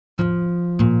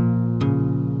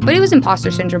But it was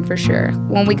imposter syndrome for sure.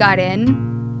 When we got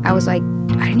in, I was like,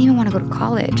 I didn't even want to go to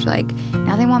college. Like,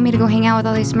 now they want me to go hang out with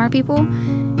all these smart people.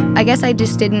 I guess I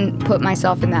just didn't put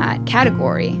myself in that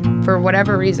category for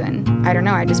whatever reason. I don't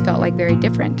know, I just felt like very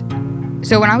different.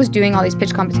 So when I was doing all these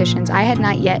pitch competitions, I had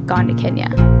not yet gone to Kenya.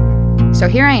 So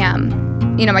here I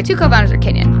am. You know, my two co-founders are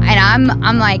Kenyan. And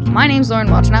I'm like, my name's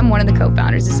Lauren Welch, and I'm one of the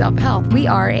co-founders of Self Health. We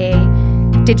are a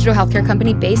digital healthcare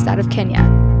company based out of Kenya.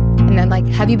 And then like,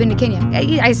 have you been to Kenya?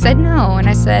 I said no. And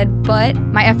I said, but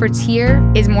my efforts here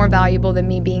is more valuable than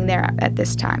me being there at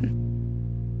this time.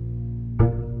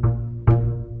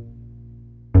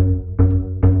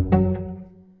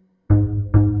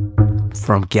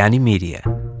 From Gyani Media,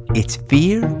 it's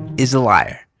Fear is a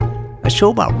Liar, a show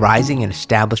about rising and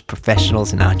established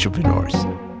professionals and entrepreneurs.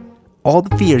 All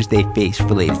the fears they face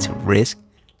related to risk,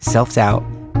 self-doubt,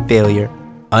 failure,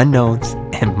 unknowns,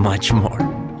 and much more.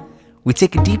 We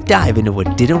take a deep dive into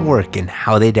what didn't work and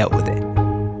how they dealt with it.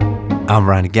 I'm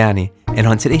Ron Gyani, and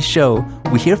on today's show,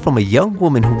 we hear from a young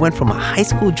woman who went from a high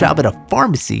school job at a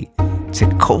pharmacy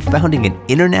to co-founding an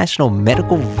international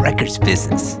medical records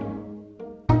business.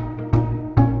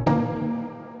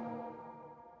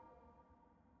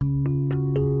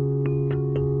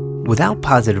 Without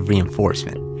positive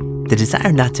reinforcement, the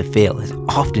desire not to fail is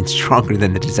often stronger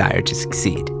than the desire to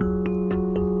succeed.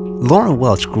 Lauren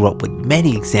Welch grew up with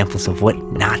many examples of what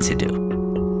not to do.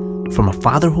 From a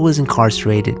father who was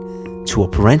incarcerated to a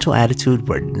parental attitude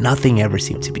where nothing ever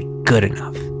seemed to be good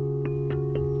enough.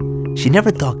 She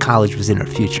never thought college was in her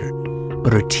future,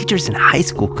 but her teachers in high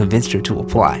school convinced her to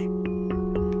apply.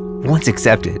 Once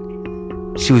accepted,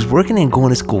 she was working and going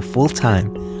to school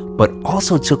full-time, but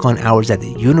also took on hours at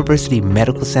the University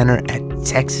Medical Center at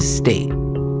Texas State.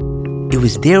 It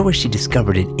was there where she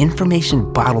discovered an information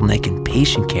bottleneck in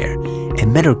patient care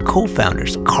and met her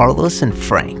co-founders, Carlos and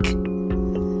Frank.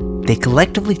 They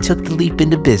collectively took the leap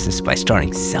into business by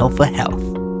starting Selfa Health.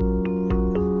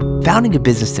 Founding a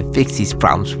business to fix these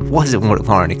problems wasn't where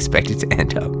Lauren expected to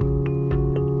end up.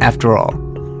 After all,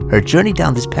 her journey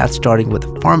down this path starting with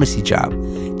a pharmacy job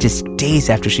just days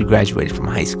after she graduated from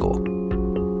high school.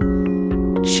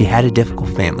 She had a difficult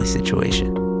family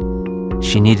situation.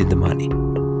 She needed the money.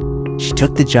 She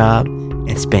took the job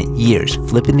and spent years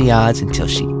flipping the odds until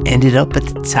she ended up at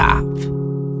the top.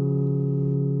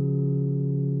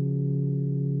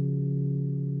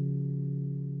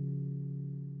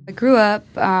 I grew up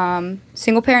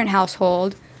single-parent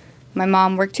household. My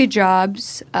mom worked 2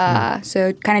 jobs,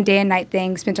 so kind of day and night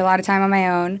thing, spent a lot of time on my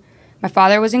own. My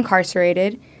father was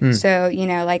incarcerated, so, you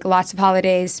know, like lots of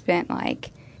holidays spent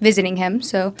like visiting him.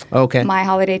 So my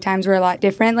holiday times were a lot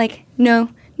different, like no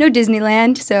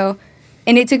Disneyland, so...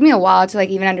 And it took me a while to, like,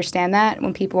 even understand that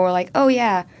when people were like, oh,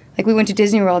 yeah, like, we went to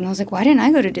Disney World. And I was like, why didn't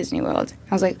I go to Disney World?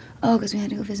 I was like, oh, because we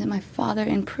had to go visit my father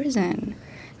in prison.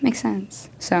 Makes sense.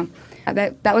 So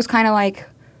that was kind of, like,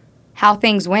 how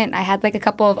things went. I had, like, a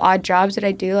couple of odd jobs that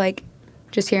I do, like,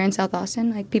 just here in South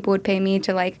Austin. Like, people would pay me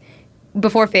to, like,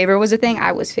 before Favor was a thing,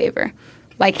 I was Favor.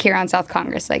 Like, here on South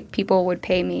Congress, like, people would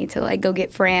pay me to, like, go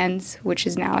get Fran's, which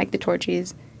is now, like, the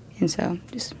Torchies. And so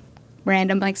just...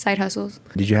 random like side hustles.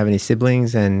 Did you have any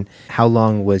siblings, and how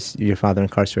long was your father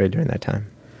incarcerated during that time?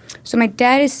 So my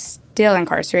dad is still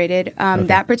incarcerated.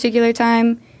 That particular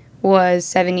time was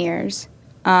 7 years.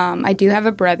 I do have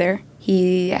a brother.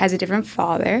 He has a different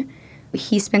father.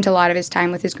 He spent a lot of his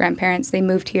time with his grandparents. They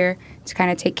moved here to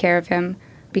kind of take care of him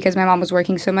because my mom was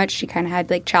working so much. She kind of had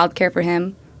like childcare for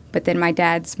him, but then my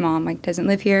dad's mom like doesn't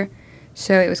live here,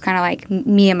 so it was kind of like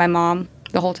me and my mom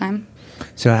the whole time.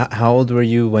 So how old were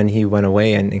you when he went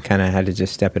away and kind of had to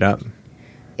just step it up?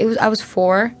 I was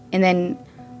 4, and then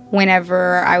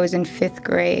whenever I was in 5th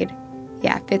grade,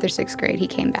 5th or 6th grade, he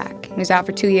came back. He was out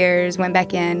for 2 years, went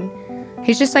back in.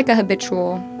 He's just like a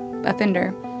habitual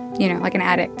offender, you know, like an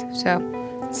addict. So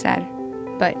it's sad.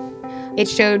 But it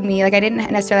showed me, like I didn't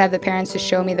necessarily have the parents to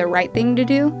show me the right thing to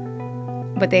do,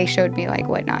 but they showed me like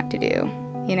what not to do.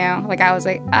 You know, like I was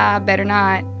like, better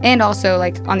not. And also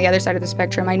like on the other side of the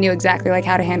spectrum, I knew exactly like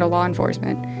how to handle law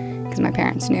enforcement because my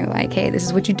parents knew like, hey, this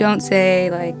is what you don't say.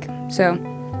 Like, so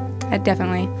that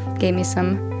definitely gave me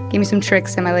some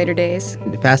tricks in my later days.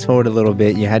 Fast forward a little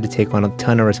bit, you had to take on a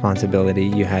ton of responsibility.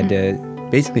 You had to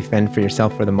basically fend for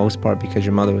yourself for the most part because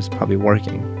your mother was probably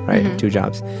working, right? 2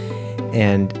 jobs.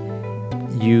 And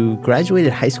you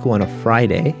graduated high school on a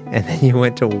Friday, and then you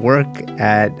went to work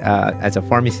as a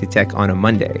pharmacy tech on a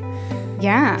Monday.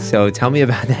 Yeah. So tell me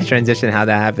about that transition, how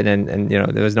that happened, and you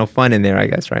know, there was no fun in there, I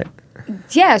guess, right?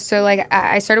 Yeah, so like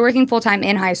I started working full-time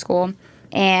in high school,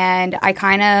 and I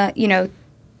kind of, you know,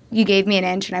 you gave me an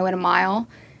inch and I went a mile,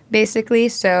 basically.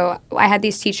 So I had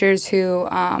these teachers who,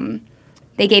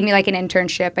 they gave me like an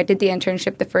internship. I did the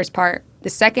internship the first part. The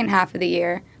second half of the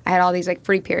year, I had all these like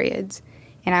free periods.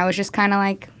 And I was just kind of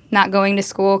like not going to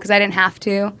school because I didn't have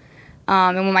to.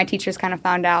 And when my teachers kind of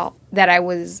found out that I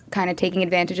was kind of taking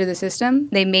advantage of the system,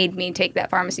 they made me take that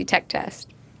pharmacy tech test.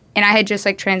 And I had just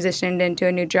like transitioned into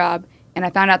a new job, and I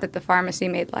found out that the pharmacy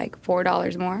made like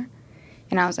 $4 more.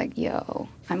 And I was like, yo,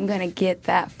 I'm going to get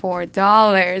that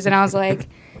 $4. And I was like,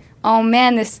 oh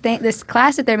man, this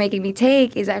class that they're making me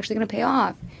take is actually going to pay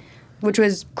off, which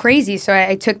was crazy. So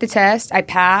I took the test, I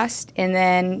passed, and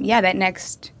then, yeah,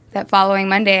 that following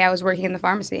Monday, I was working in the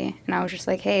pharmacy. And I was just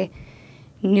like, hey,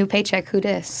 new paycheck, who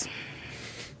dis?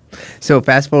 So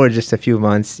fast forward just a few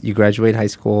months, you graduate high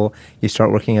school, you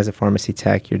start working as a pharmacy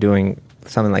tech, you're doing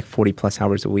something like 40 plus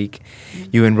hours a week.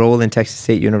 You enroll in Texas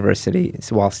State University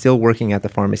while still working at the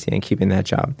pharmacy and keeping that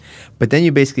job. But then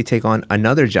you basically take on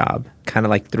another job, kind of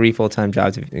like 3 full-time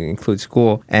jobs if you include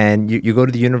school, and you go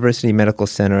to the University Medical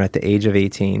Center at the age of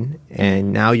 18,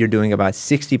 and now you're doing about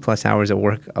 60 plus hours of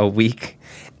work a week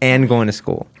and going to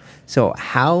school. So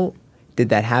how did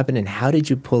that happen, and how did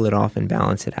you pull it off and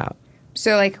balance it out?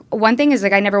 So, like, one thing is,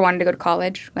 like, I never wanted to go to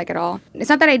college, like, at all. It's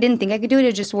not that I didn't think I could do it.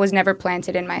 It just was never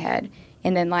planted in my head.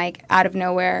 And then, like, out of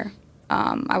nowhere,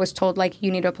 I was told, like,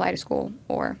 you need to apply to school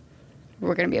or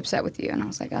we're going to be upset with you. And I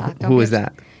was like, don't Who was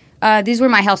that? These were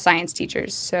my health science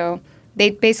teachers. So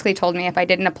they basically told me if I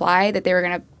didn't apply that they were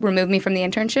going to remove me from the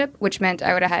internship, which meant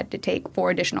I would have had to take 4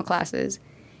 additional classes.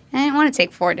 And I didn't want to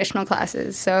take 4 additional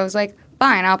classes. So I was like,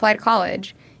 fine, I'll apply to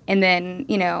college. And then,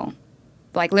 you know,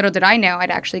 like, little did I know I'd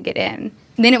actually get in.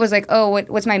 And then it was like, oh,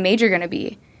 what's my major going to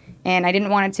be? And I didn't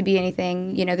want it to be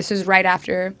anything, you know, this was right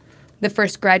after the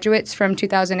first graduates from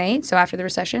 2008, so after the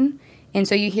recession. And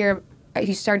so you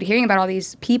started hearing about all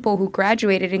these people who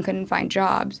graduated and couldn't find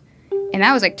jobs. And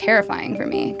that was, like, terrifying for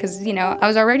me because, you know, I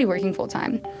was already working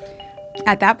full-time.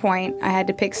 At that point, I had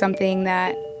to pick something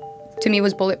that, to me,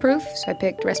 was bulletproof. So I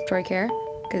picked respiratory care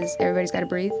because everybody's got to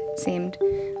breathe. It seemed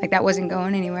like that wasn't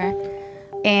going anywhere.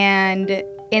 And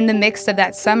in the mix of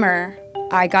that summer,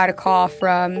 I got a call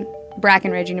from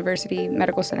Brackenridge University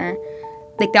Medical Center.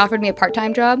 Like, they offered me a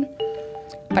part-time job,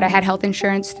 but I had health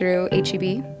insurance through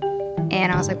HEB.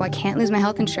 And I was like, well, I can't lose my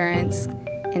health insurance.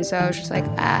 And so I was just like,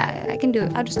 I can do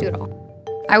it. I'll just do it all.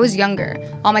 I was younger.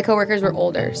 All my coworkers were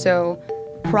older. So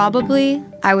probably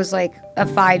I was like a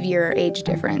 5-year age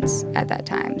difference at that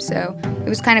time. So it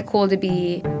was kind of cool to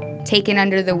be taken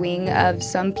under the wing of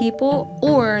some people,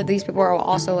 or these people were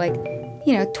also like,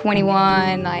 you know,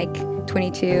 21, like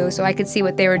 22. So I could see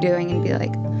what they were doing and be like,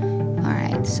 all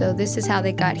right, so this is how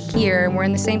they got here, and we're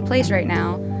in the same place right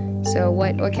now. So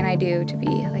what can I do to be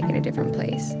like in a different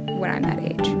place when I'm that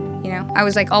age? You know, I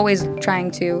was like always trying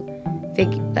to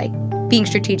being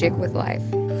strategic with life.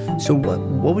 So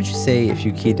what would you say if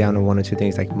you keyed down on 1 or 2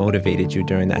 things like motivated you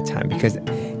during that time? Because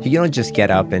you don't just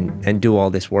get up and do all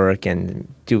this work and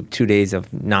do 2 days of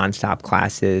nonstop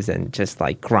classes and just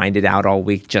like grind it out all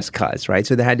week just cause, right?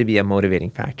 So there had to be a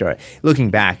motivating factor. Looking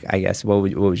back, I guess, what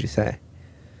would you say?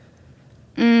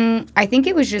 I think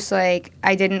it was just like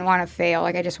I didn't want to fail.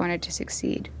 Like, I just wanted to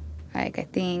succeed. Like, I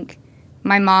think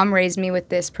my mom raised me with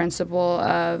this principle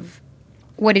of,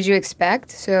 what did you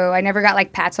expect? So I never got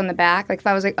like pats on the back. Like, if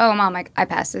I was like, oh, Mom, like, I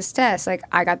passed this test, like,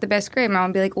 I got the best grade, my mom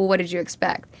would be like, well, what did you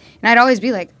expect? And I'd always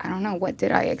be like, I don't know, what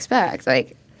did I expect?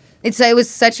 Like, it was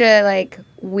such a like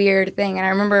weird thing. And I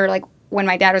remember like when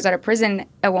my dad was out of prison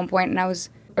at one point, and I was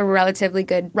a relatively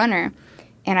good runner,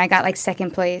 and I got like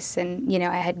second place, and, you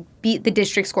know, I had beat the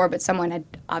district score, but someone had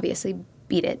obviously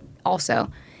beat it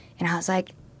also. And I was like,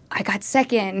 I got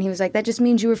second. And he was like, that just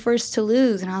means you were first to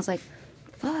lose. And I was like,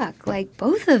 fuck, like,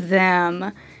 both of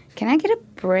them. Can I get a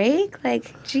break?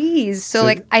 Like, geez. So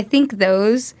like, I think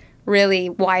those really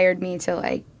wired me to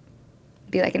like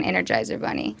be like an Energizer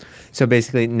bunny. So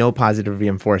basically, no positive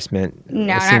reinforcement.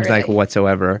 No, it seems really. Like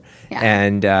whatsoever. Yeah.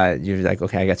 And you're like,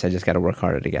 okay, I guess I just got to work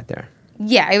harder to get there.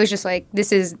 Yeah, it was just like,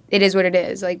 it is what it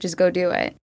is. Like, just go do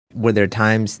it. Were there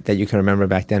times that you can remember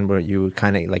back then where you would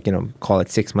kind of like, you know, call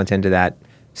it 6 months into that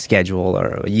schedule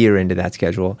or a year into that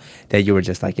schedule that you were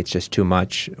just like, it's just too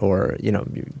much, or, you know,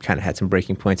 you kind of had some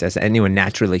breaking points as anyone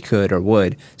naturally could or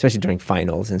would, especially during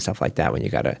finals and stuff like that when you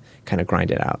got to kind of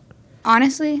grind it out?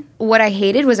 Honestly, what I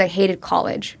hated was I hated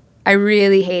college. I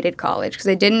really hated college because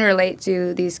I didn't relate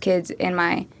to these kids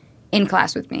in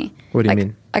class with me. What do you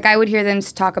mean? Like, I would hear them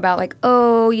talk about, like,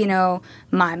 oh, you know,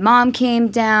 my mom came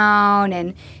down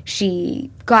and she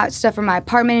got stuff from my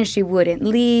apartment and she wouldn't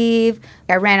leave.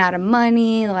 I ran out of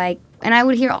money, like, and I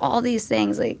would hear all these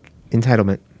things, like...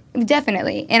 Entitlement.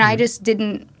 Definitely. And I just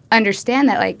didn't understand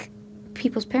that, like,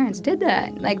 people's parents did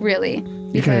that, like, really.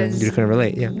 Because you couldn't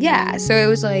relate, yeah. Yeah, so it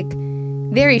was like,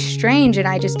 very strange, and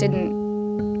I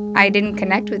didn't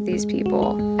connect with these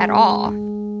people at all.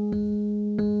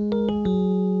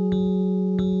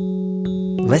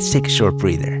 Let's take a short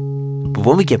breather. But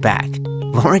when we get back,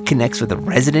 Lauren connects with a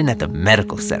resident at the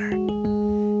medical center.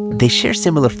 They share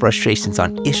similar frustrations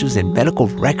on issues in medical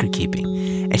record keeping,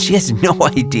 and she has no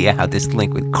idea how this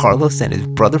link with Carlos and his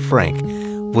brother Frank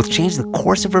will change the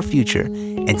course of her future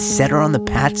and set her on the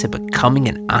path to becoming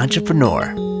an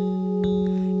entrepreneur.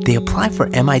 They apply for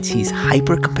MIT's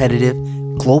hyper-competitive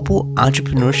Global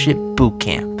Entrepreneurship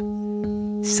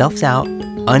Bootcamp. Self-doubt,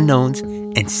 unknowns,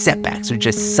 and setbacks are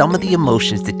just some of the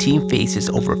emotions the team faces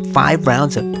over 5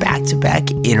 rounds of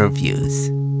back-to-back interviews.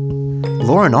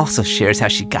 Lauren also shares how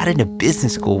she got into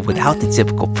business school without the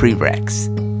typical prereqs.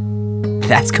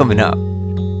 That's coming up.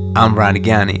 I'm Ron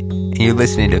Agani, and you're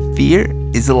listening to Fear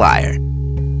is a Liar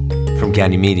from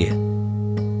Gani Media.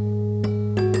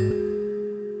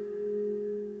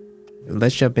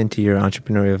 Let's jump into your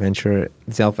entrepreneurial venture,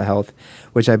 Zelfa Health,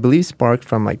 which I believe sparked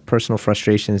from like personal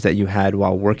frustrations that you had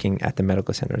while working at the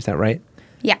medical center. Is that right?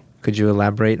 Yeah. Could you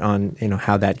elaborate on,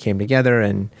 how that came together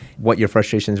and what your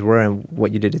frustrations were and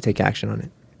what you did to take action on it?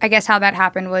 I guess how that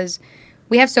happened was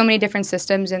we have so many different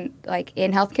systems in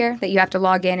healthcare that you have to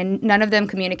log in, and none of them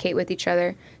communicate with each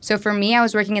other. So for me, I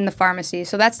was working in the pharmacy.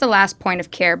 So that's the last point of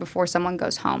care before someone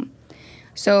goes home.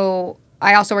 So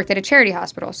I also worked at a charity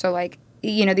hospital. So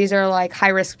these are like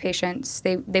high-risk patients.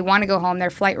 They want to go home.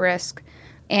 They're flight risk.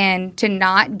 And to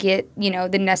not get,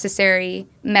 the necessary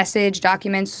message,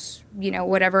 documents,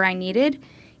 whatever I needed,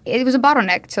 it was a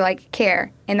bottleneck to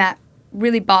care. And that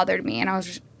really bothered me. And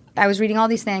I was reading all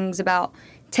these things about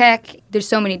tech. There's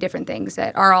so many different things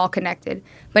that are all connected,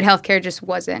 but healthcare just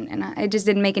wasn't. And it just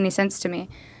didn't make any sense to me.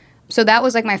 So that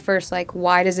was my first,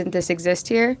 why doesn't this exist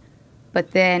here?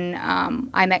 But then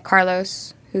I met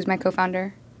Carlos, who's my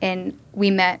co-founder. And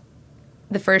we met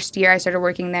the first year I started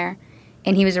working there.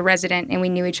 And he was a resident, and we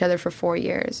knew each other for 4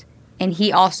 years. And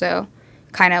he also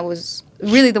kind of was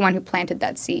really the one who planted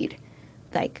that seed.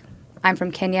 I'm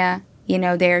from Kenya.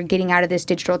 They're getting out of this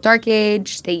digital dark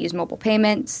age. They use mobile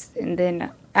payments. And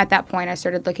then at that point, I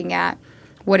started looking at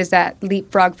what does that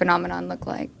leapfrog phenomenon look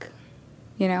like,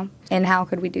 and how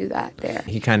could we do that there?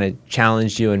 He kind of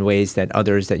challenged you in ways that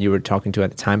others that you were talking to at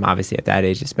the time, obviously at that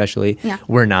age especially,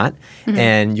 were not. Mm-hmm.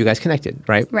 And you guys connected,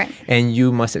 right? Right. And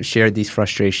you must have shared these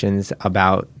frustrations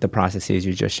about the processes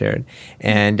you just shared.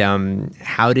 And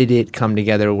how did it come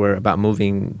together about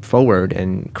moving forward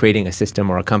and creating a system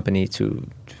or a company to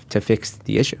fix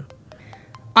the issue?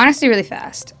 Honestly, really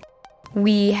fast.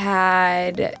 We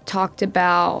had talked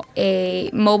about a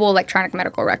mobile electronic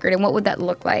medical record and what would that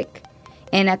look like.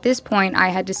 And at this point, I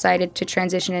had decided to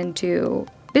transition into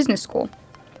business school.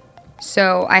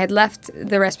 So I had left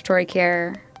the respiratory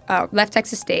care, left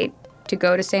Texas State to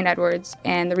go to St. Edward's.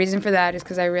 And the reason for that is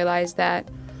because I realized that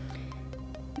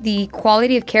the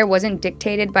quality of care wasn't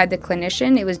dictated by the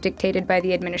clinician. It was dictated by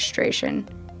the administration.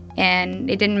 And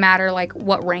it didn't matter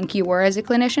what rank you were as a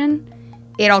clinician.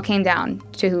 It all came down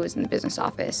to who was in the business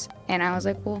office. And I was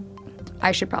like, well,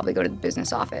 I should probably go to the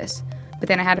business office. But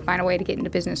then I had to find a way to get into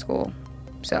business school.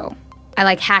 So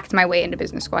I hacked my way into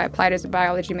business school. I applied as a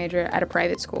biology major at a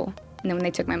private school. And then when they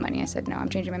took my money, I said, no, I'm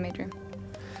changing my major.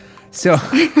 So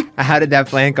how did that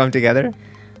plan come together?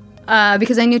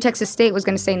 Because I knew Texas State was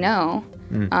going to say no.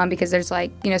 Because there's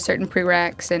certain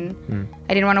prereqs, and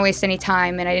I didn't want to waste any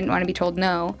time, and I didn't want to be told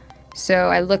no. So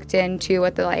I looked into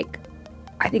what I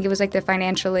think it was the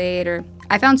financial aid, or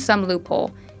I found some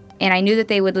loophole. And I knew that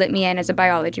they would let me in as a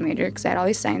biology major because I had all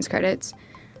these science credits.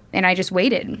 And I just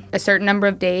waited a certain number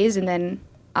of days, and then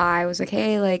I was like,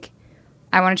 hey,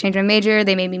 I want to change my major.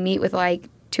 They made me meet with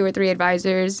 2 or 3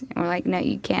 advisors, and we're like, no,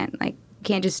 you can't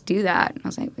just do that. And I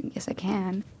was like, yes, I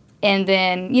can. And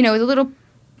then, it was a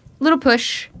little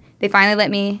push. They finally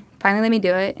let me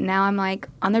do it, and now I'm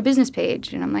on their business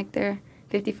page, and I'm their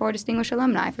 54 distinguished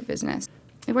alumni for business.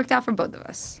 It worked out for both of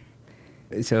us.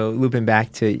 So looping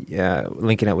back to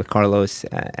linking up with Carlos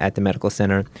at the medical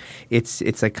center, it's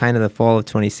kind of the fall of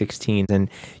 2016, and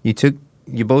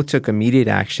you both took immediate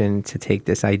action to take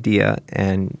this idea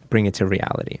and bring it to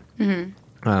reality.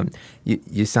 Mm-hmm.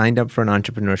 You signed up for an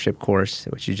entrepreneurship course,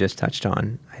 which you just touched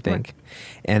on, I think, right.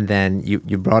 And then you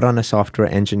brought on a software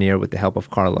engineer with the help of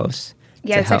Carlos.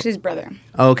 Yeah, it's actually his brother.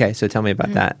 Oh, okay. So tell me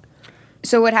about that.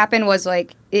 So what happened was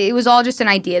it was all just an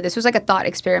idea. This was a thought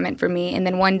experiment for me, and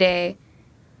then one day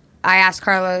I asked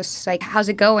Carlos, how's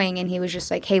it going? And he was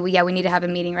just hey, we need to have a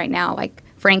meeting right now.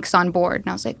 Frank's on board. And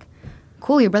I was like,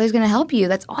 cool, your brother's going to help you.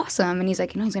 That's awesome. And he's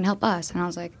like, he's going to help us. And I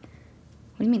was like,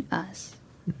 what do you mean us?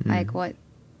 Mm-hmm. What?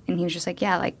 And he was just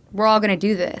yeah, we're all going to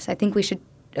do this. I think we should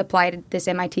apply to this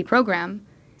MIT program.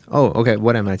 Oh, okay.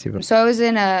 What MIT program? So I was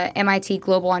in a MIT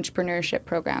Global Entrepreneurship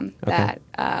program that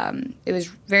it was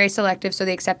very selective, so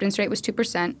the acceptance rate was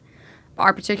 2%.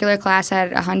 Our particular class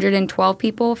had 112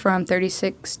 people from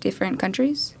 36 different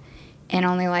countries, and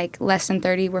only like less than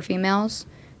 30 were females.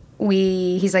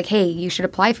 He's like, hey, you should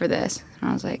apply for this. And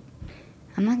I was like,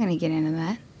 I'm not going to get into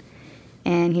that.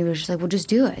 And he was just like, well, just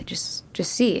do it. Just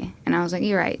see. And I was like,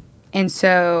 you're right. And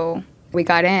so we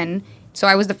got in. So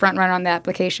I was the front runner on the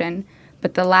application.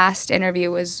 But the last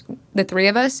interview was the three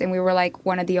of us, and we were like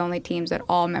one of the only teams that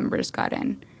all members got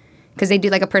in. Because they do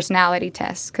like a personality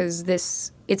test. Because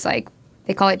it's like,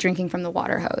 they call it drinking from the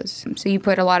water hose. So you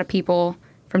put a lot of people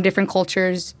from different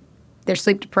cultures. They're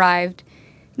sleep deprived.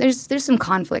 There's some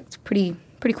conflict pretty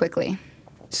quickly.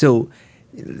 So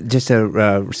just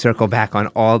to circle back on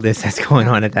all this that's going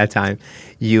on at that time,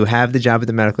 you have the job at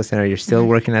the medical center. You're still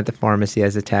working at the pharmacy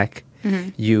as a tech.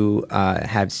 You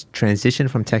have transitioned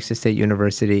from Texas State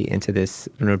University into this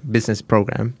business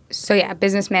program. So yeah,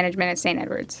 business management at St.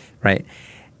 Edward's. Right.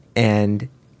 And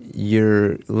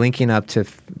you're linking up to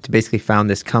basically found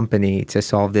this company to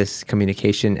solve this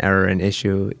communication error and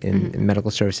issue in medical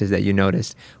services that you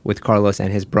noticed with Carlos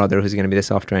and his brother, who's going to be the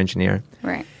software engineer.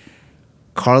 Right.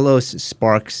 Carlos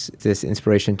sparks this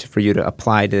inspiration for you to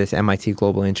apply to this MIT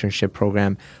Global Internship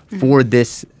Program for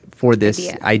this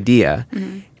idea.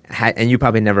 And you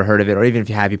probably never heard of it, or even if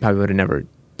you have, you probably would have never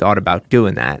thought about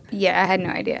doing that. Yeah, I had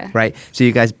no idea. Right. So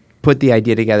you guys put the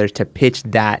idea together to pitch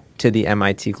that to the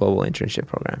MIT Global Internship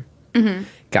Program.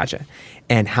 Gotcha.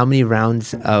 And how many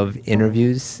rounds of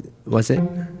interviews was it?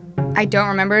 I don't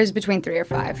remember. It was between 3 or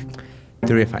 5.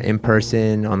 3 or 5. In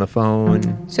person, on the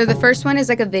phone? So the first one is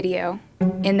like a video.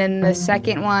 And then the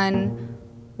second one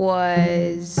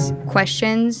was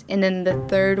questions. And then the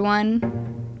third one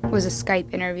was a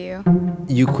Skype interview.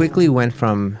 You quickly went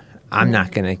from, I'm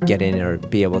not going to get in or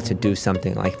be able to do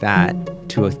something like that,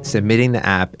 to submitting the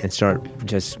app and start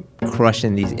just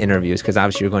crushing these interviews, because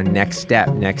obviously you're going next step,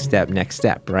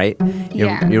 right?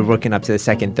 You're working up to the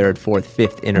second, third, fourth,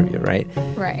 fifth interview, right?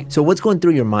 Right. So what's going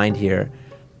through your mind here?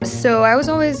 So I was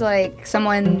always like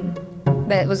someone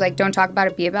that was like, don't talk about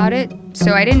it, be about it.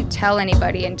 So I didn't tell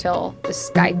anybody until the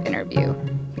Skype interview,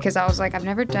 because I was like, I've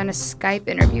never done a Skype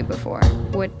interview before.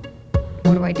 What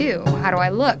do I do? How do I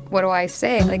look? What do I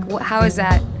say? Like, how is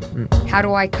that? How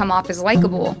do I come off as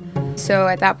likable? So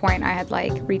at that point, I had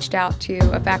like reached out to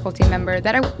a faculty member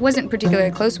that I wasn't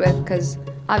particularly close with, because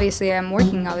obviously I'm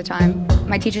working all the time.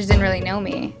 My teachers didn't really know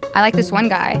me. I like this one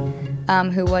guy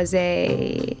who was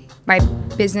my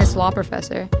business law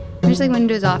professor. I just like went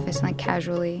into his office and like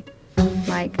casually,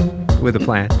 like, with a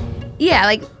plan. Yeah,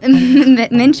 like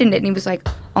mentioned it, and he was like,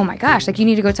 oh my gosh, like you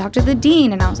need to go talk to the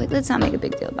dean. And I was like, let's not make a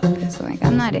big deal about this. So like,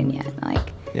 I'm not in yet.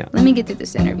 Like, let me get through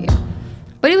this interview.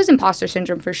 But it was imposter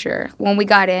syndrome for sure. When we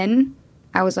got in,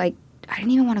 I was like, I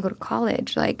didn't even want to go to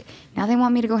college. Like, now they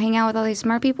want me to go hang out with all these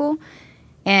smart people.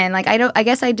 And like, I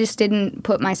guess I just didn't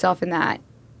put myself in that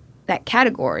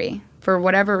category for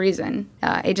whatever reason.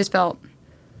 It just felt,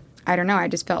 I don't know, I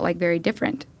just felt like very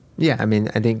different. Yeah, I mean,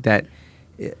 I think that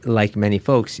like many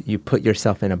folks, you put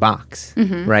yourself in a box,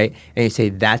 right? And you say,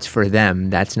 that's for them,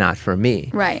 that's not for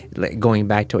me. Right. Like going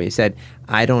back to what you said,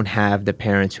 I don't have the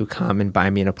parents who come and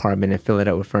buy me an apartment and fill it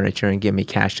out with furniture and give me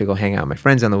cash to go hang out with my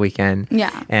friends on the weekend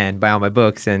and buy all my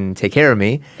books and take care of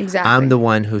me. Exactly. I'm the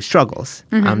one who struggles.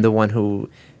 I'm the one who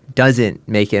doesn't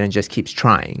make it and just keeps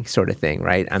trying, sort of thing,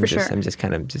 right? I'm just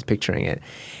kind of just picturing it.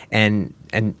 And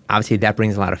obviously that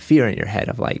brings a lot of fear in your head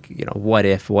of like, you know, what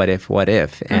if?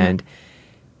 And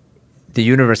the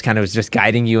universe kind of was just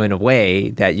guiding you in a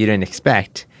way that you didn't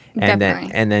expect. And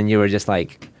then you were just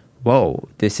like, whoa,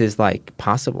 this is like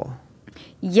possible.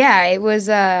 Yeah, it was,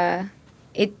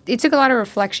 it took a lot of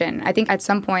reflection. I think at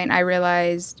some point I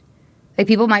realized like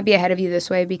people might be ahead of you this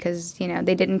way because, you know,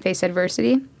 they didn't face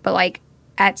adversity. But like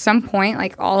at some point,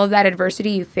 like all of that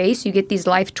adversity you face, you get these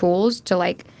life tools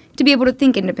to be able to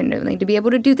think independently, to be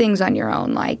able to do things on your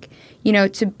own. Like, you know,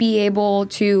 to be able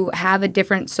to have a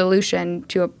different solution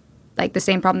to like the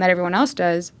same problem that everyone else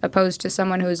does, opposed to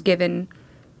someone who's given,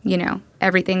 you know,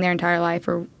 everything their entire life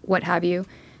or what have you.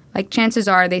 Like chances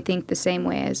are they think the same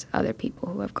way as other people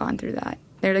who have gone through that.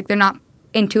 They're not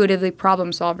intuitively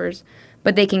problem solvers,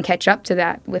 but they can catch up to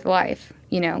that with life,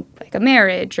 you know, like a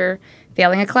marriage or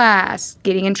failing a class,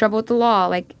 getting in trouble with the law.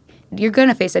 Like you're going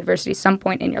to face adversity some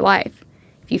point in your life.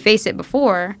 If you face it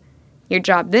before, your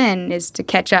job then is to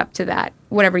catch up to that,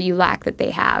 whatever you lack that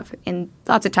they have. And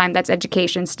lots of time that's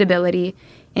education, stability.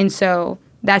 And so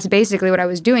that's basically what I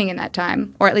was doing in that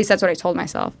time, or at least that's what I told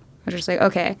myself. I was just like,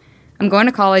 okay, I'm going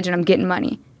to college and I'm getting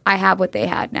money. I have what they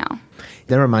had now.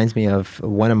 That reminds me of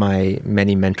one of my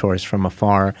many mentors from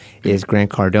afar is Grant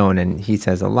Cardone, and he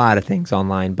says a lot of things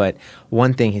online. But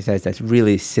one thing he says that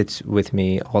really sits with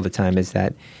me all the time is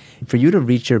that for you to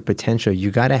reach your potential,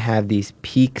 you got to have these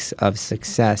peaks of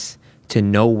success to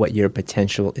know what your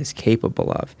potential is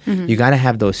capable of. You got to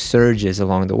have those surges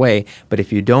along the way. But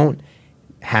if you don't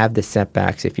have the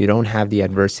setbacks, if you don't have the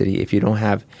adversity, if you don't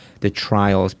have the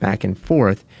trials back and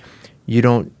forth, you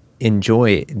don't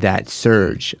enjoy that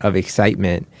surge of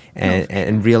excitement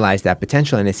and realize that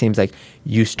potential. And it seems like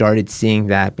you started seeing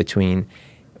that between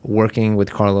working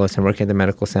with Carlos and working at the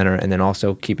medical center, and then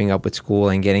also keeping up with school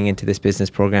and getting into this business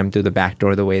program through the back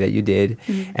door the way that you did.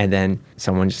 And then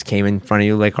someone just came in front of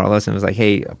you like Carlos and was like,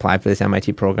 hey, apply for this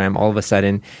MIT program. All of a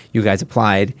sudden, you guys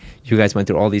applied, you guys went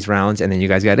through all these rounds, and then you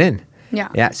guys got in.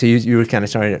 Yeah. So you were kind of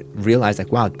starting to realize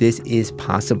like, wow, this is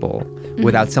possible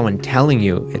without someone telling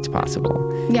you it's possible.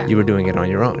 Yeah. You were doing it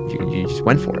on your own. You just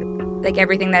went for it. Like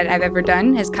everything that I've ever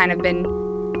done has kind of been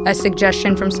a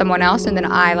suggestion from someone else. And then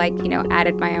I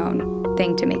added my own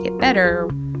thing to make it better or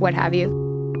what have you.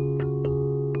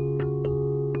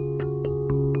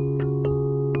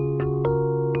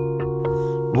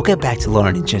 We'll get back to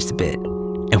Lauren in just a bit.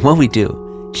 And when we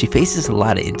do, she faces a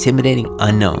lot of intimidating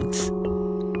unknowns.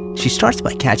 She starts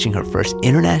by catching her first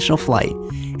international flight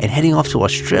and heading off to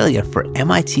Australia for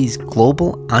MIT's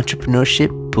Global Entrepreneurship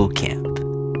Bootcamp.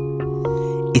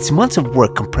 It's months of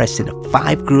work compressed into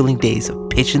 5 grueling days of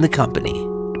pitching the company.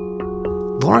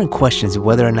 Lauren questions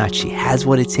whether or not she has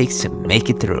what it takes to make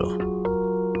it through.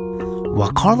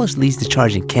 While Carlos leads the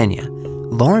charge in Kenya,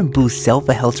 Lauren boosts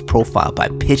Zelva Health's profile by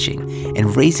pitching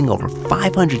and raising over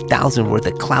 $500,000 worth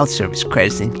of cloud service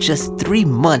credits in just 3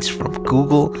 months from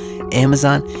Google,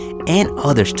 Amazon, and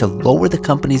others to lower the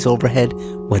company's overhead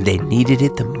when they needed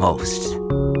it the most.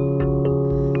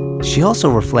 She also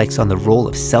reflects on the role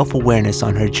of self-awareness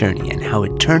on her journey and how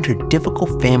it turned her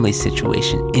difficult family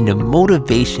situation into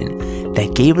motivation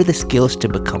that gave her the skills to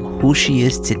become who she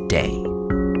is today.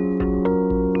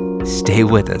 Stay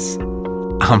with us.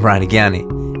 I'm Ryan Gani,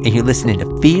 and you're listening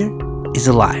to Fear is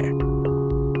a Liar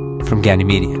from Gani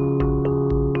Media.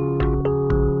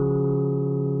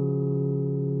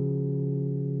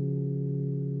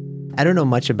 I don't know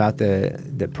much about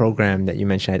the program that you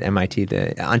mentioned at MIT,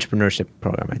 the entrepreneurship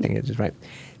program, I think it is, right?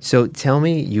 So tell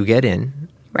me, you get in.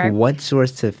 Right. What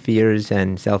sorts of fears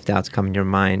and self-doubts come in your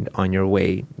mind on your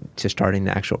way to starting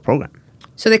the actual program?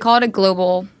 So they call it a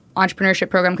global entrepreneurship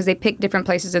program because they pick different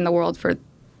places in the world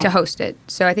to host it.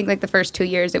 So I think like the first 2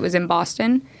 years it was in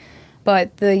Boston,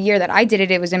 but the year that I did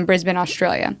it, it was in Brisbane,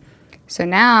 Australia. So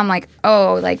now I'm like,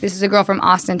 oh, like this is a girl from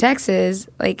Austin, Texas.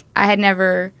 Like I had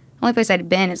never, only place I'd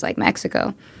been is like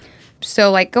Mexico. So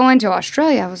like going to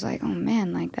Australia, I was like, oh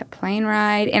man, like that plane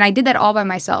ride. And I did that all by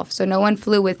myself. So no one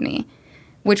flew with me,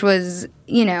 which was,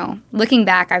 looking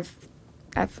back,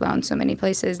 I've flown so many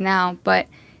places now, but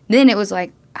then it was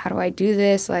like, how do I do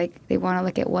this? Like, they want to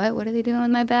look at what? What are they doing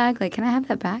with my bag? Like, can I have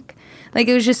that back? Like,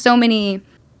 it was just so many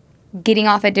getting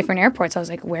off at different airports. I was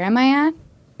like, where am I at?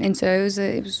 And so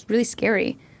it was really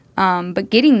scary. But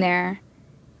getting there,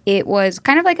 it was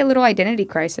kind of like a little identity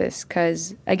crisis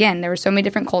because, again, there were so many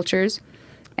different cultures,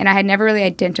 and I had never really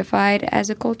identified as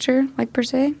a culture, like, per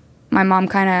se. My mom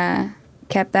kind of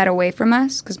kept that away from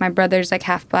us because my brother's, like,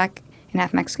 half black and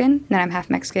half Mexican, and then I'm half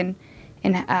Mexican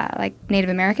and, like, Native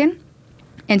American.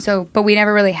 And so, but we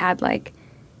never really had, like,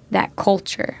 that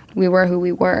culture. We were who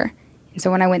we were. And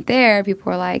so when I went there,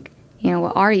 people were like,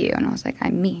 what are you? And I was like,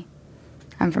 I'm me.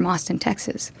 I'm from Austin,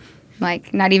 Texas.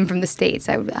 Like, not even from the States.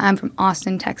 I'm from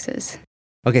Austin, Texas.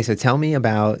 Okay, so tell me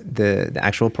about the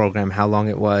actual program, how long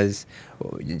it was,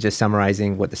 just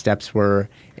summarizing what the steps were,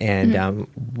 and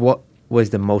what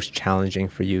was the most challenging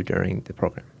for you during the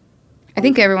program? I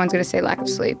think everyone's going to say lack of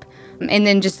sleep. And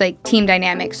then just, like, team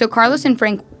dynamic. So Carlos and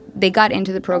Frank, they got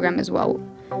into the program as well.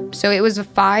 So it was a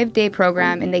 5-day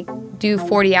program, and they do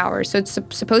 40 hours. So it's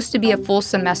supposed to be a full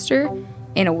semester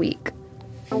in a week.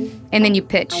 And then you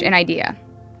pitch an idea.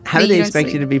 How do they expect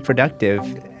you to be productive?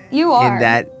 You are. In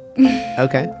that,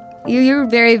 okay. You're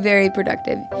very, very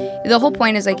productive. The whole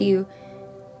point is, like, you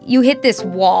hit this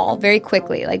wall very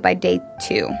quickly, like, by day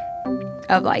 2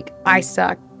 of, like, I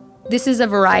suck. This is a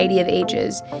variety of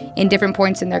ages in different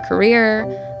points in their career.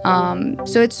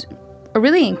 So it's a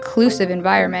really inclusive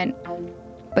environment.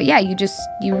 But yeah, you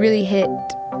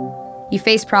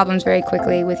face problems very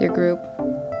quickly with your group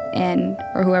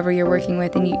or whoever you're working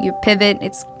with, and you pivot.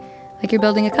 It's like you're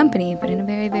building a company, but in a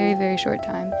very, very, very short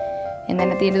time. And then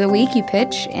at the end of the week, you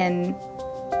pitch, and,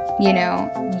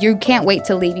 you can't wait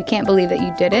to leave. You can't believe that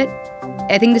you did it.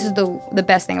 I think this is the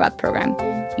best thing about the program.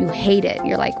 you hate it.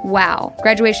 You're like, wow.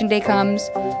 Graduation day comes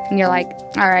and you're like,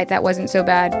 all right, that wasn't so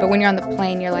bad. But when you're on the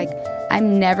plane, you're like,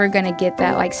 I'm never going to get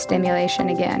that like stimulation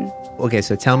again. Okay,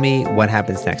 so tell me what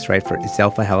happens next, right? For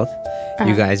Zelfa Health,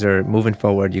 you guys are moving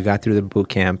forward. You got through the boot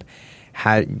camp.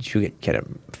 How did you get a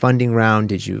funding round?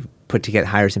 Did you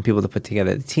hire some people to put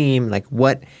together the team? Like,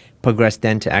 what progressed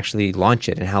then to actually launch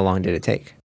it, and how long did it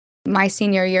take? My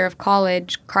senior year of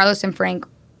college, Carlos and Frank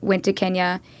went to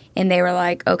Kenya, and they were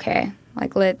like, okay,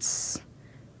 like let's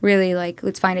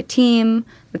find a team,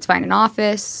 let's find an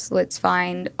office, let's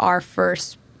find our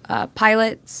first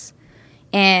pilots.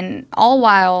 And all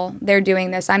while they're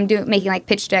doing this, I'm making like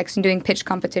pitch decks and doing pitch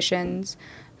competitions,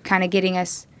 kind of getting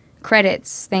us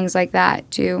credits, things like that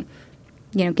to,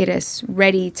 get us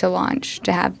ready to launch,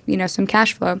 to have, some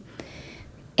cash flow.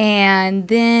 And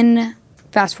then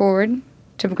fast forward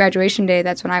to graduation day,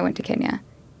 that's when I went to Kenya.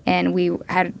 And we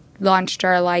had launched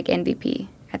our like MVP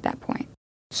at that point.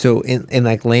 So in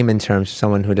like layman terms,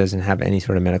 someone who doesn't have any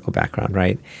sort of medical background,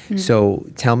 right? Mm-hmm. So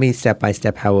tell me step by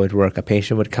step how it would work. A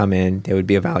patient would come in, they would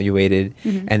be evaluated,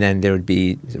 and then there would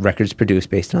be records produced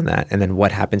based on that. And then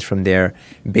what happens from there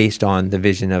based on the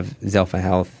vision of Zelfa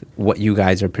Health, what you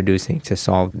guys are producing to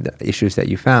solve the issues that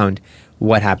you found,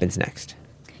 what happens next?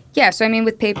 Yeah, so I mean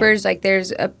with papers, like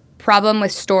there's a problem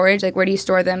with storage, like where do you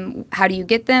store them, how do you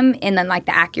get them, and then like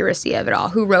the accuracy of it all.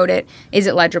 Who wrote it? Is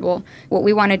it legible? What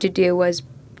we wanted to do was,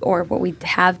 or what we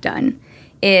have done,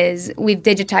 is we've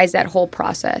digitized that whole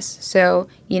process. So,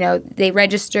 they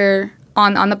register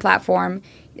on the platform,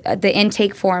 the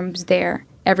intake form's there.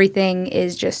 Everything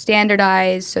is just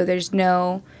standardized, so there's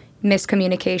no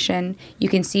miscommunication. You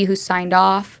can see who signed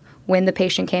off, when the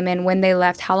patient came in, when they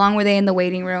left, how long were they in the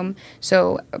waiting room.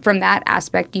 So from that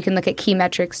aspect, you can look at key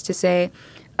metrics to say,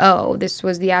 oh, this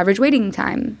was the average waiting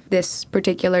time this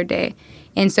particular day.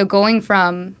 And so going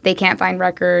from they can't find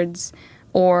records,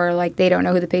 or like they don't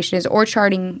know who the patient is, or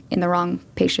charting in the wrong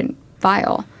patient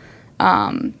file,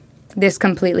 this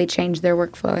completely changed their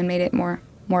workflow and made it more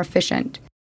efficient.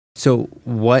 So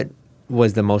what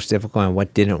was the most difficult and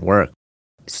what didn't work?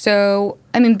 So,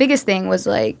 biggest thing was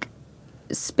like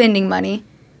spending money.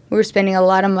 We were spending a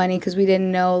lot of money because we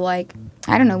didn't know,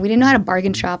 we didn't know how to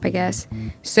bargain shop, I guess.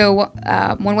 So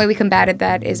one way we combated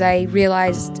that is I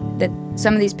realized that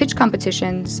some of these pitch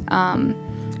competitions,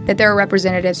 that there were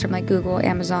representatives from like Google,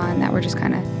 Amazon that were just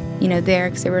kind of, there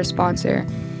because they were a sponsor.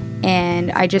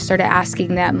 And I just started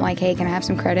asking them like, hey, can I have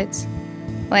some credits?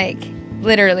 Like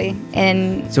literally.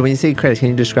 And so when you say credits, can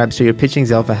you describe, so you're pitching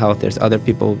Zelfa Health, there's other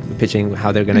people pitching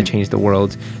how they're going to change the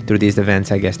world through these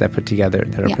events, I guess, that are put together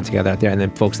out there. And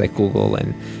then folks like Google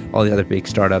and all the other big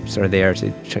startups are there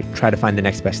to try to find the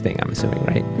next best thing, I'm assuming,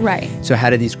 right? Right. So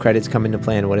how do these credits come into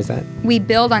play, and what is that? We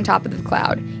build on top of the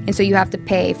cloud, and so you have to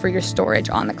pay for your storage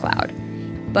on the cloud.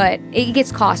 But it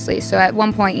gets costly. So at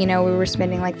one point, we were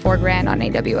spending like $4,000 on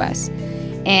AWS.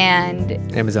 And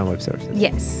Amazon Web Services.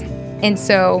 Yes. And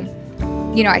so,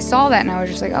 I saw that and I was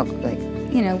just like,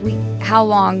 how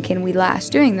long can we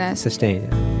last doing this? Sustain.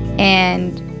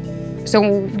 And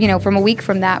so, from a week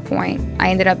from that point, I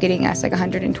ended up getting us like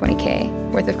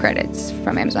 $120K worth of credits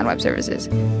from Amazon Web Services.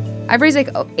 I've raised like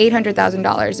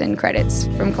 $800,000 in credits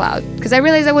from cloud because I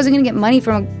realized I wasn't going to get money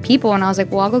from people, and I was like,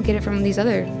 well, I'll go get it from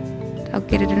I'll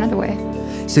get it another way.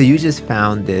 So you just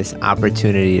found this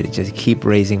opportunity to just keep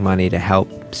raising money to help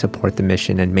support the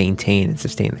mission and maintain and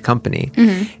sustain the company.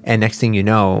 Mm-hmm. And next thing you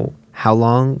know, how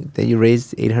long that you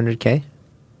raised $800K?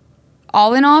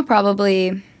 All in all,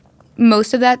 probably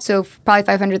most of that. So probably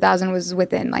 $500,000 was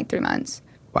within like 3 months.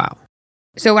 Wow.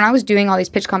 So when I was doing all these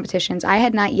pitch competitions, I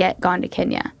had not yet gone to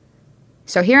Kenya.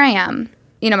 So here I am.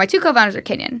 My two co-founders are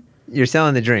Kenyan. You're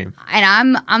selling the dream.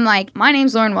 And I'm like, my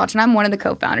name's Lauren Welch, and I'm one of the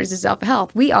co-founders of Zelfa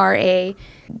Health. We are a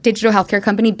digital healthcare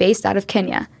company based out of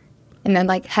Kenya. And then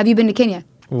like, have you been to Kenya?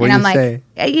 What did you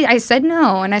say? I said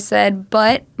no. And I said,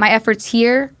 but my efforts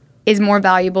here is more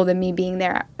valuable than me being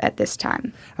there at this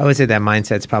time. I would say that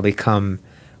mindset's probably come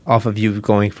off of you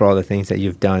going for all the things that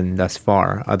you've done thus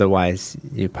far. Otherwise,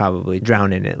 you probably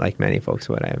drown in it like many folks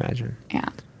would, I imagine. Yeah.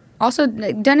 Also,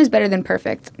 done is better than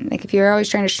perfect. Like, if you're always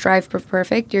trying to strive for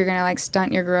perfect, you're going to, like,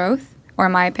 stunt your growth, or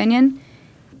in my opinion.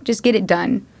 Just get it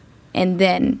done, and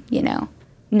then,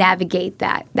 navigate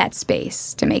that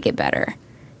space to make it better,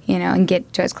 and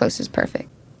get to as close as perfect.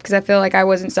 Because I feel like I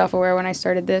wasn't self-aware when I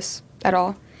started this at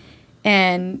all.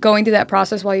 And going through that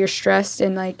process while you're stressed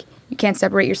and, like, you can't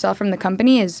separate yourself from the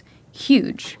company is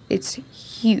huge. It's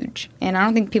huge. And I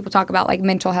don't think people talk about, like,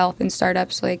 mental health in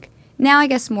startups. Like, now I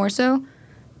guess more so.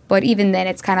 But even then,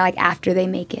 it's kind of like after they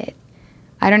make it.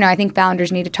 I don't know. I think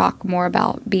founders need to talk more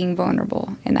about being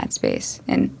vulnerable in that space.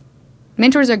 And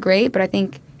mentors are great, but I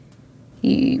think,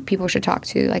 people should talk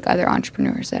to like other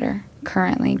entrepreneurs that are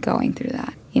currently going through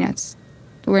that. You know,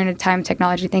 we're in a time of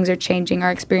technology. Things are changing.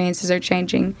 Our experiences are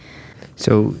changing.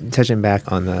 So touching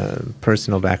back on the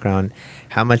personal background,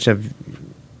 how much of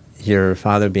your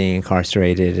father being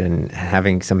incarcerated and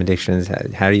having some addictions,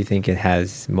 how do you think it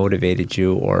has motivated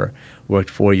you or worked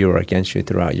for you or against you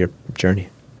throughout your journey?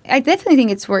 I definitely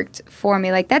think it's worked for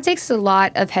me. Like, that takes a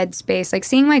lot of headspace. Like,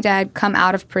 seeing my dad come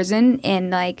out of prison and,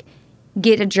 like,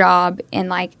 get a job and,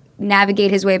 like,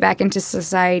 navigate his way back into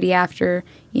society after,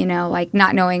 you know, like,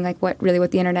 not knowing, like, what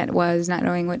the internet was, not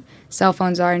knowing what cell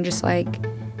phones are, and just, like,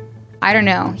 I don't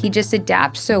know. He just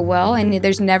adapts so well, and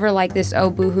there's never, like, this, oh,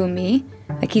 boo-hoo me.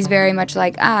 Like, he's very much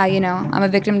like, you know, I'm a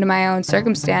victim to my own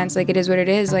circumstance. Like, it is what it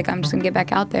is. Like, I'm just going to get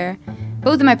back out there.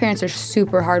 Both of my parents are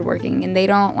super hardworking, and they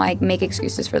don't, like, make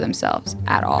excuses for themselves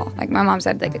at all. Like, my mom's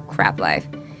had, like, a crap life.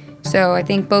 So I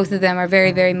think both of them are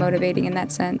very, very motivating in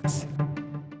that sense.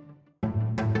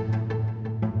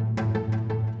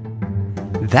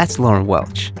 That's Lauren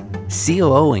Welch,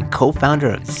 COO and co-founder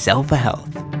of Zelva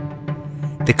Health.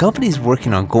 The company is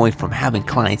working on going from having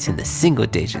clients in the single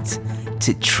digits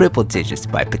to triple digits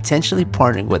by potentially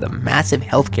partnering with a massive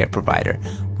healthcare provider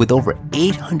with over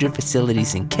 800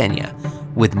 facilities in Kenya,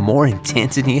 with more in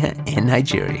Tanzania and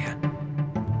Nigeria.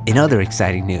 In other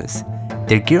exciting news,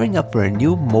 they're gearing up for a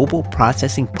new mobile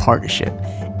processing partnership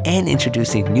and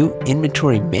introducing new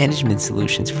inventory management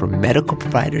solutions for medical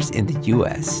providers in the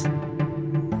US.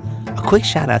 A quick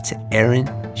shout out to Aaron,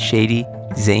 Shady,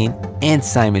 Zane, and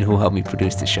Simon who helped me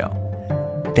produce the show.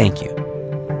 Thank you.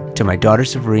 To my daughter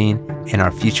Severine and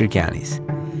our future Gownies.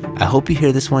 I hope you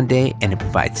hear this one day and it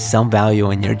provides some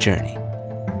value in your journey.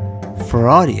 For our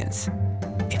audience,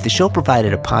 if the show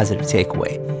provided a positive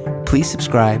takeaway, please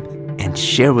subscribe and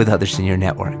share with others in your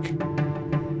network.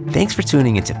 Thanks for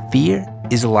tuning into Fear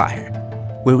is a Liar,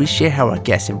 where we share how our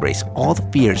guests embrace all the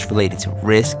fears related to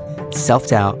risk,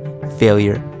 self-doubt,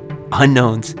 failure,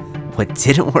 unknowns, what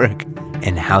didn't work,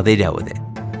 and how they dealt with it.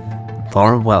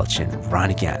 Lauren Welch and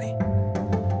Ronnie Gownie.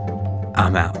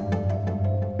 I'm out.